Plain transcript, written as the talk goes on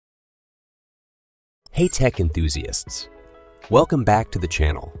Hey tech enthusiasts, welcome back to the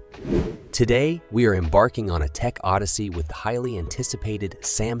channel. Today, we are embarking on a tech odyssey with the highly anticipated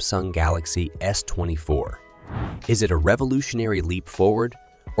Samsung Galaxy S24. Is it a revolutionary leap forward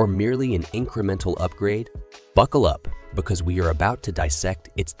or merely an incremental upgrade? Buckle up because we are about to dissect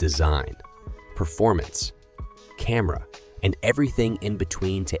its design, performance, camera, and everything in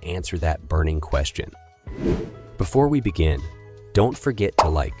between to answer that burning question. Before we begin, don't forget to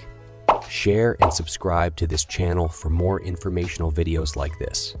like, share, and subscribe to this channel for more informational videos like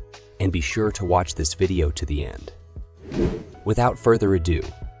this. And be sure to watch this video to the end. Without further ado,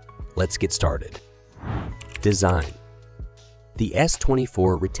 let's get started. Design. The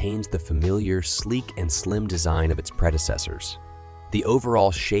S24 retains the familiar, sleek, and slim design of its predecessors. The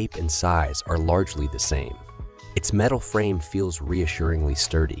overall shape and size are largely the same. Its metal frame feels reassuringly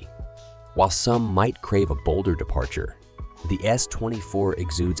sturdy. While some might crave a bolder departure, the S24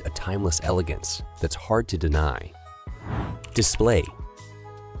 exudes a timeless elegance that's hard to deny. Display.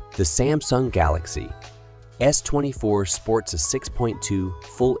 The Samsung Galaxy S24 sports a 6.2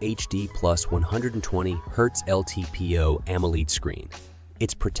 Full HD plus 120 Hz LTPO AMOLED screen.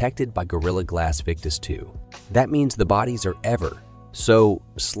 It's protected by Gorilla Glass Victus 2. That means the bodies are so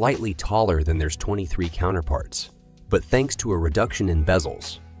slightly taller than their 23 counterparts. But thanks to a reduction in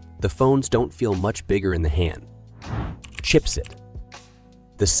bezels, the phones don't feel much bigger in the hand. Chipset.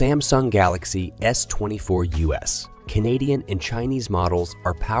 The Samsung Galaxy S24 US, Canadian and Chinese models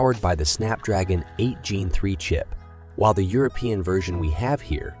are powered by the Snapdragon 8 Gen 3 chip, while the European version we have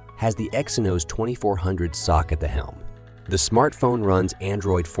here has the Exynos 2400 SoC at the helm. The smartphone runs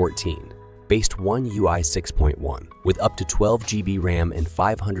Android 14, based One UI 6.1, with up to 12 GB RAM and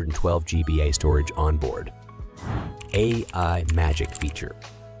 512 GB storage on board. AI Magic feature.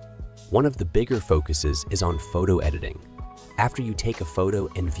 One of the bigger focuses is on photo editing. After you take a photo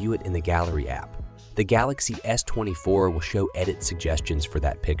and view it in the Gallery app, the Galaxy S24 will show edit suggestions for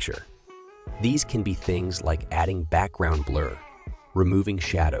that picture. These can be things like adding background blur, removing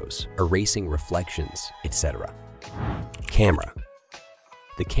shadows, erasing reflections, etc. Camera.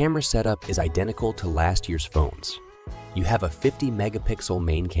 The camera setup is identical to last year's phones. You have a 50-megapixel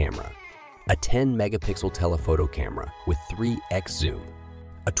main camera, a 10-megapixel telephoto camera with 3x zoom,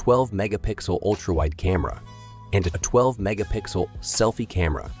 a 12-megapixel ultra-wide camera, and a 12-megapixel selfie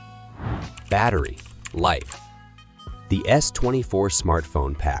camera. Battery life. The S24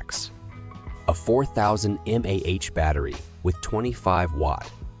 smartphone packs a 4000 mAh battery with 25-watt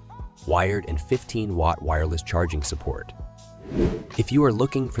wired and 15-watt wireless charging support. If you are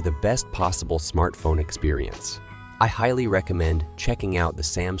looking for the best possible smartphone experience, I highly recommend checking out the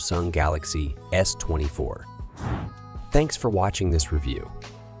Samsung Galaxy S24. Thanks for watching this review.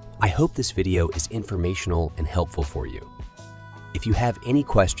 I hope this video is informational and helpful for you. If you have any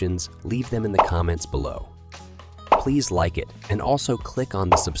questions, leave them in the comments below. Please like it and also click on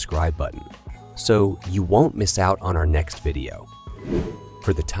the subscribe button so you won't miss out on our next video.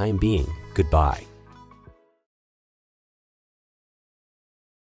 For the time being, goodbye.